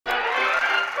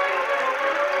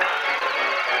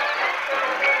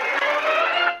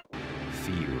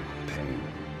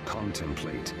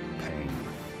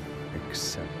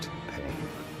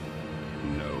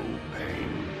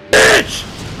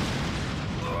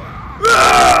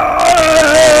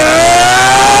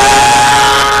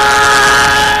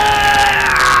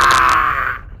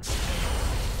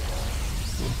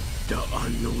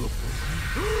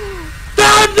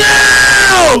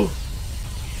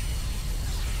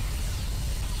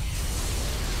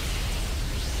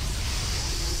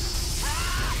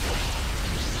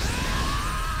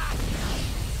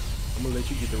let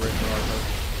you get the rest of our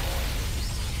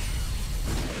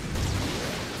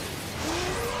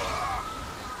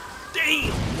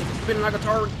Damn! It's spinning like a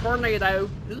tornado.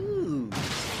 Ooh.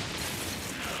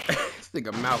 This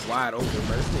nigga mouth wide open,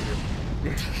 bro. This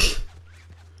nigga.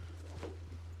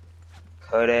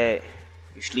 Kodak,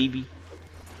 you sleepy?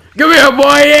 Come here,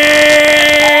 boy!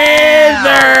 Yes,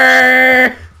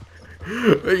 sir!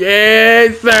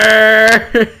 Yes,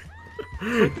 sir!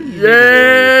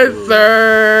 Yes,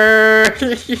 sir!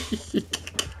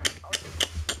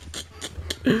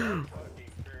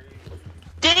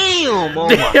 Damn! Oh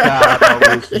my god,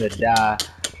 I was gonna die.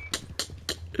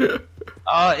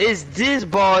 It's this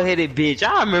bald-headed bitch.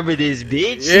 I remember this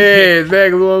bitch. Yeah,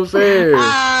 exactly what I'm saying.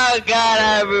 Oh god,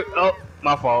 I remember. Oh,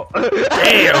 my fault.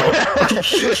 Damn!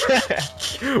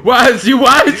 Why are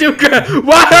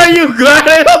you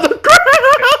gliding on the ground?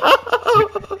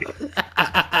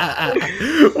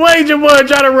 Wait, your boy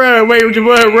try to run. Wait, your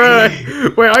boy run.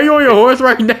 Wait, are you on your horse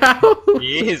right now?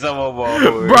 Yes, I'm on my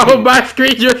horse. Bro, my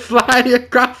screen just sliding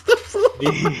across the floor.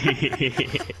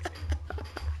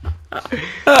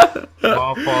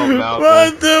 My fault, Malcolm.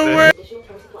 What the world?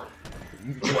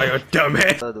 Wait, a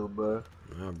dumbass. Bro.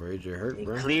 Nah, bro, you just hurt,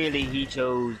 bro. Clearly, he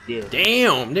chose this.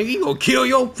 Damn, nigga, you gonna kill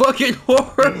your fucking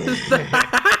horse?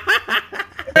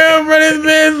 Damn, bro, this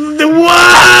man's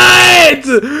what?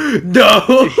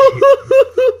 No.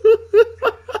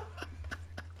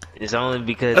 It's only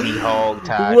because he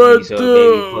hog-tied What me, so the?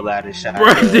 baby pull out a shot.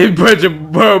 Bro, this bunch of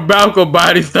Malcolm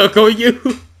body stuck on you.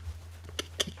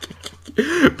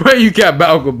 Bro, you got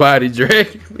Malcolm body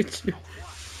dragging with you.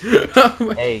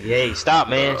 Oh, Hey, stop,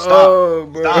 man. Stop. Oh,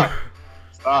 bro.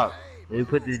 Stop. Let me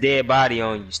put this dead body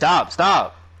on you. Stop,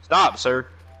 sir.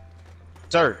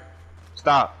 Sir.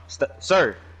 Stop,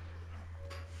 sir.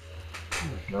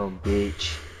 No,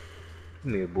 bitch.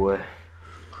 Come here, boy.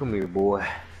 Come here, boy.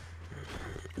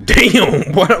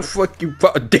 Damn, what the fuck you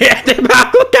fuck? Damn, that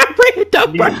Malcolm got ran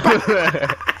up by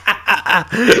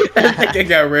I think they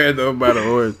got ran up by the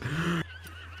horse.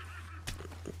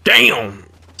 Damn.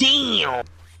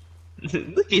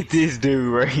 Look at this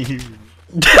dude right here.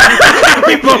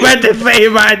 We both had the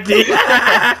same idea.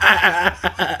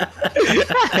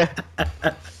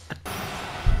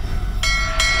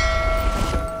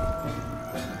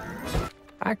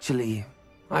 Actually,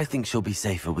 I think she'll be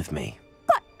safer with me.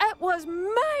 But it was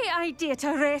my idea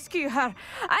to rescue her.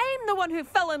 I'm the one who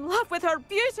fell in love with her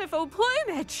beautiful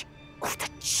plumage. Oh, the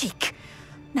cheek.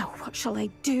 Now what shall I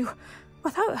do?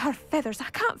 Without her feathers,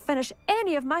 I can't finish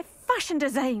any of my fashion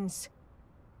designs.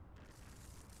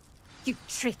 You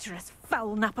traitorous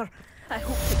foul napper. I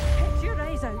hope to pet your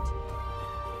eyes out.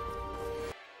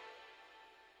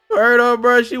 Heard her,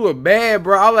 bro. She was bad,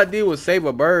 bro. All I did was save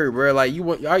a bird, bro. Like you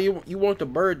want the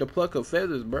bird to pluck her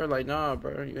feathers, bro. Like nah,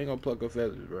 bro. You ain't gonna pluck her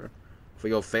feathers, bro. For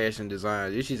your fashion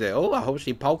designs. She said, "Oh, I hope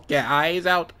she poked your eyes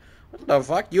out." What the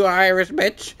fuck? You an Irish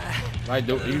bitch? Like,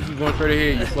 you keep going straight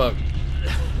ahead, you fuck.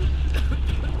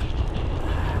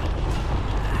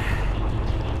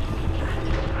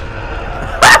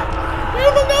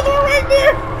 There's another one right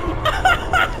there.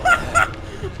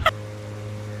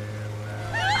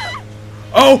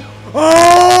 Oh!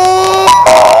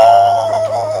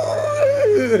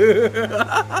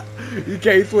 You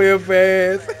can't swim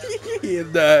fast. He's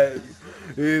done.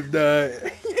 He's done.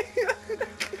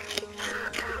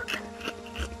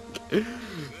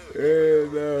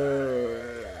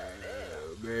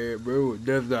 Man, bro,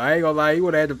 I ain't gonna lie, he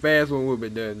would have had the fast one with me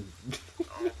done.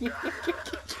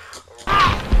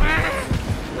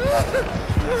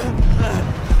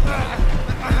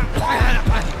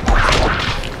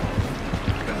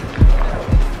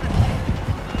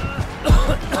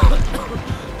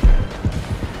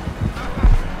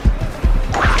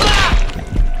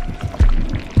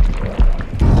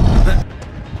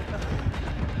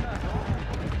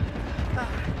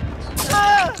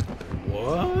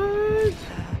 What?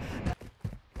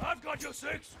 I've got your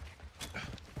six.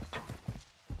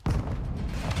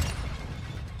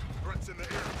 Threats in the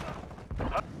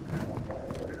air.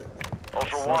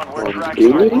 Ultra One, we're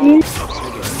tracking.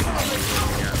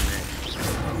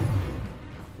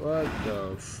 What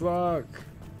the fuck?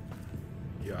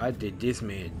 Yo, I did this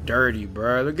man dirty,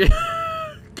 bro. Look at.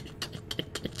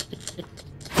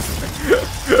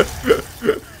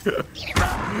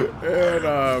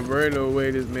 And bro, no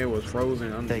way this man was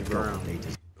frozen under the ground.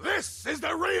 This is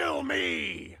the real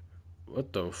me.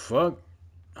 What the fuck?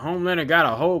 Homelander got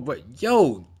a hold, but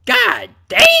yo, god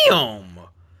damn.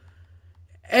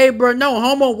 Hey, bro, no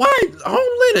homo. Why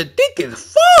Homelander thick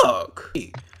as fuck?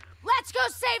 Let's go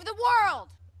save the world.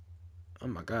 Oh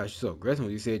my gosh, you're so aggressive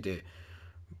when you said that.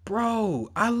 Bro,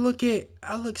 I look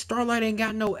Starlight ain't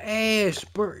got no ass,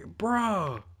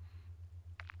 bro.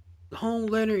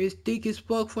 Homelander is thick as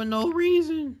fuck for no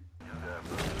reason.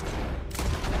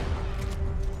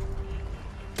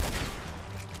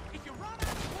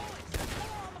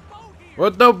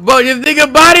 What the fuck? This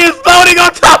nigga body is floating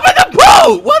on top of the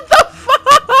boat! What the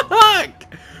fuck?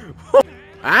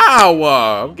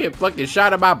 Ow! I'm getting fucking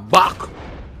shot at my buck.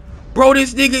 Bro,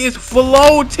 this nigga is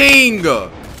floating! Yo!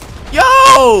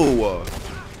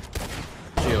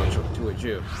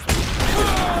 Chill.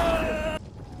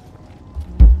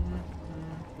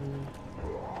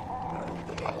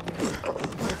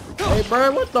 Hey,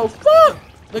 bro, what the fuck?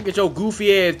 Look at your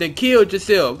goofy ass that killed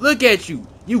yourself. Look at you,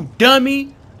 you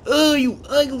dummy. Oh, you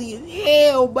ugly as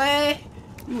hell, man.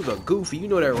 You was a goofy, you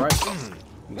know that, right?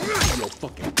 Your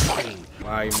fucking brain.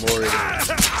 Why more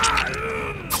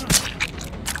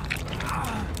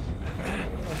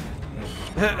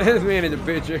this man in the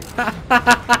picture.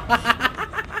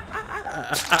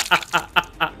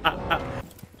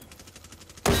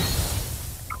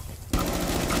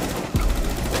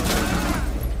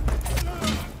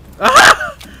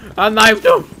 I knifed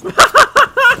him.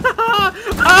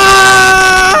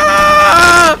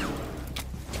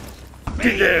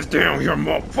 Get your ass down here,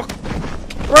 motherfucker.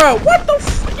 Bro, what the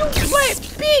fuck? You flat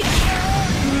bitch.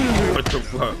 What the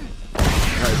fuck?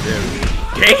 God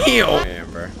damn.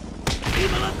 Damn, bro.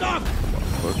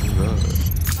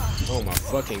 Oh my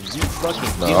fucking, you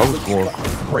fucking. Nah, I was going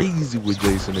crazy with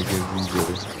Jason against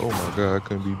VJ. Oh my god, I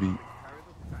couldn't be beat.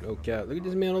 No cap. Look at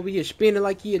this man over here spinning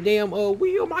like he a damn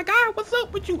wheel. My God, what's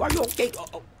up with you? Are you okay?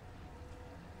 Uh-oh.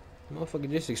 Motherfucker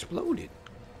just exploded.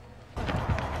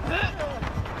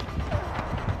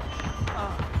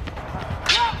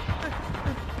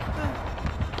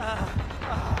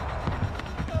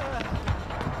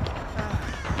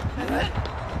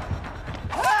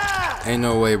 Ain't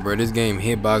no way, bro. This game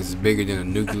hitbox is bigger than a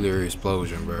nuclear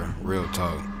explosion, bro. Real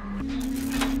talk.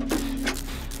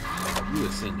 You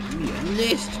would send me a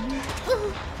list.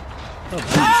 Her booty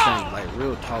stank like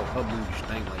real talk. Her booty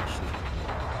stank like shit.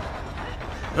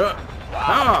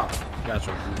 Got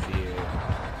your goofy ass.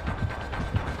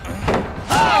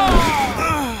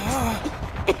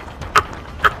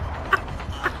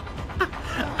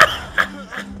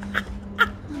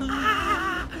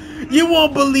 You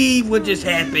won't believe what just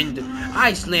happened.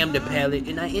 I slammed the pallet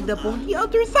and I end up on the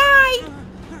other side.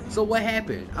 So what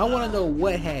happened? I want to know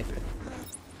what happened.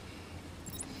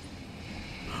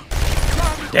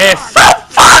 That's so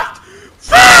fucked!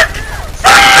 Fuck!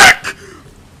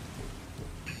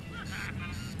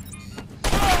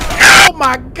 Oh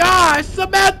my gosh,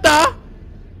 Samantha!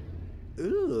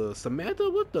 Ugh, Samantha,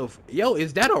 what the yo,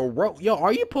 is that a rope? Yo,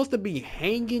 are you supposed to be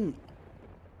hanging?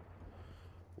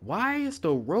 Why is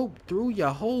the rope through your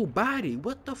whole body?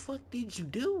 What the fuck did you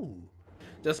do?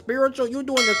 The spiritual, you're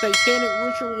doing the satanic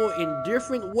ritual in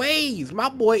different ways. My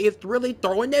boy is really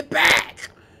throwing it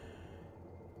back.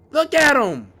 Look at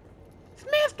him! This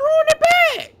man's throwing it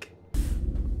back!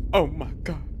 Oh my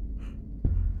god.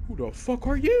 Who the fuck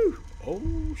are you?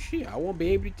 Oh shit, I won't be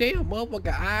able to tell.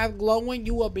 Motherfucker, eyes glowing,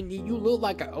 you up in the, you look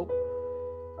like a,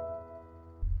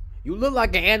 you look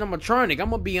like an animatronic. I'm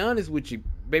gonna be honest with you,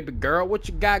 baby girl. What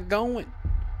you got going?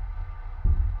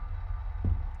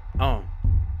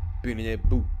 Been in that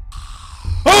boot.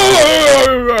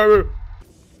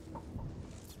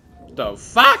 The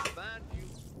fuck?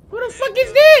 Who the fuck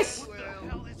is this?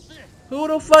 Who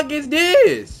the fuck is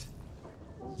this?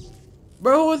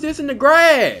 Bro, who is this in the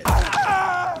grass?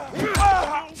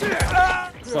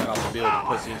 Fuck off the building,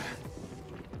 pussy.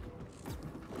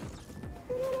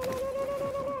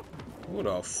 Who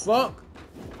the fuck?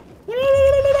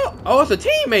 Oh, it's a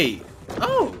teammate.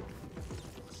 Oh.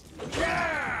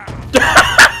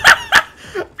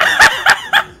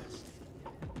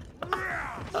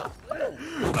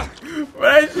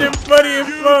 That shit funny as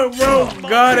fuck, bro.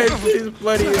 God, that shit is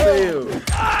funny as hell.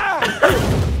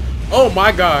 Oh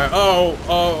my god.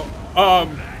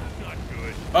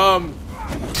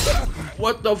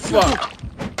 What the fuck?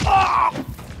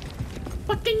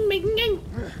 Fucking minging.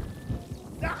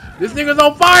 This nigga's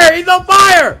on fire. He's on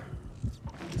fire.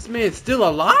 This man's still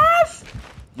alive?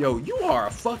 Yo, you are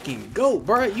a fucking goat,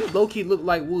 bro. You low-key look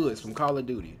like Woods from Call of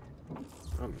Duty.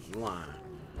 I'm lying.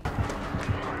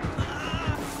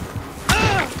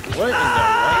 What in the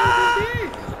world is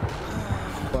this?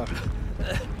 Fuck.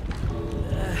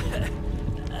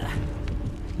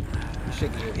 You're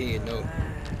shaking your head, no.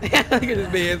 Look at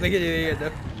this man shaking his head,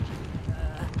 though.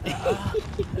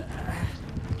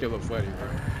 Killer funny, bro.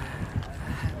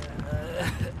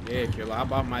 Yeah, killer, I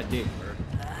bought my dick, bro.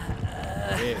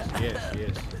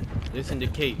 Yes. Listen to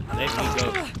Kate. Let me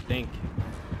go. Thank you.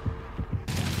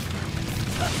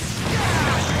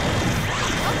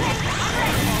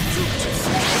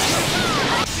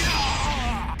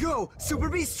 Go, Super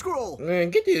Beast Scroll. Man,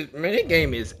 get this, man, this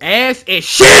game is ass as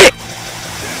shit!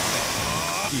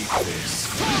 Eat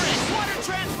this.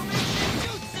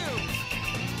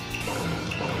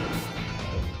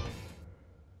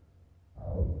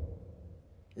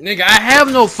 Nigga, I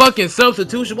have no fucking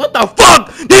substitution. What the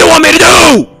fuck do you want me to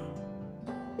do?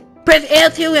 Press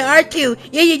L2 and R2.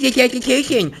 Yeah, you get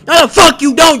substitution. No, the fuck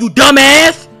you don't, you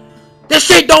dumbass. This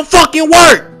shit don't fucking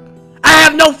work. I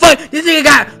have no fuck. This nigga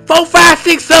got 4, 5,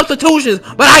 6 substitutions,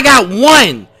 but I got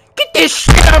 1. Get this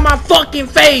shit out of my fucking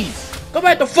face. Go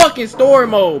back to fucking story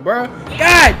mode, bro.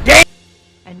 God damn.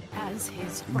 And as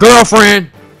his friend,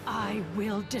 Girlfriend. I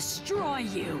will destroy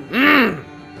you.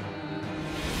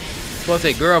 Supposed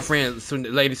to say girlfriend,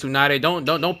 Lady Tsunade.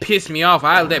 Don't piss me off.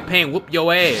 I'll let Pain whoop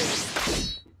your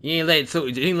ass. You ain't let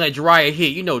Jiraiya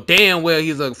hit. You know damn well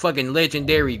he's a fucking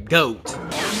legendary goat.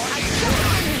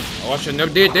 Oh, I should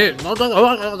never did that.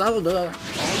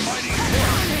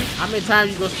 How many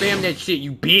times you gonna spam that shit,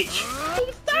 you bitch?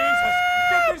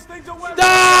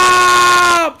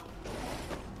 Stop!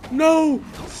 No!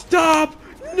 Stop!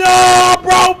 No,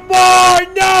 bro, more!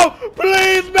 No!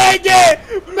 Please make it!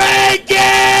 Make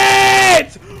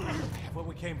it! What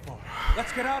we came for.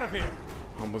 Let's get out of here.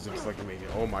 I almost didn't fucking make it.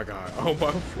 Oh my god. Oh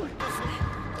my fuck.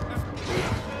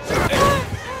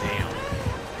 Damn.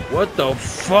 What the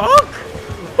fuck?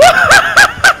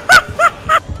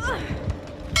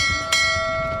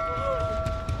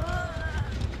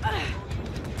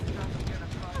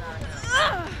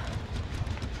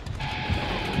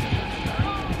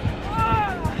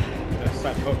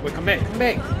 Wait, come back, come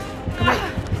back, come back.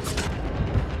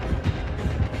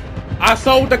 I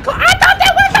sold the car. I thought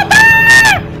that was a bird!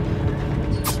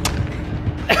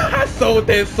 I sold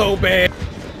that so bad.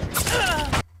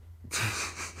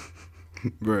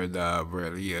 Bro, nah,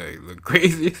 bro. Yeah, you look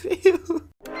crazy as hell.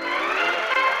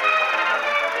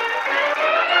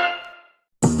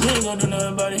 You ain't gonna do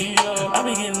nothing about it, I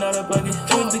be getting out of pocket.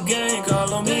 With the gang,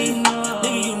 call on me.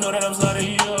 Nigga, you know that I'm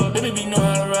slotted. Baby, be know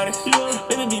how to ride it.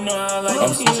 Baby, be know how I like it.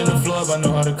 I'm switching the floor, I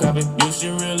know how to copy. You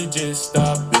should really just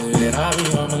stop it. And I be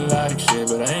on melodic shit,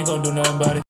 but I ain't gonna do nothing about it.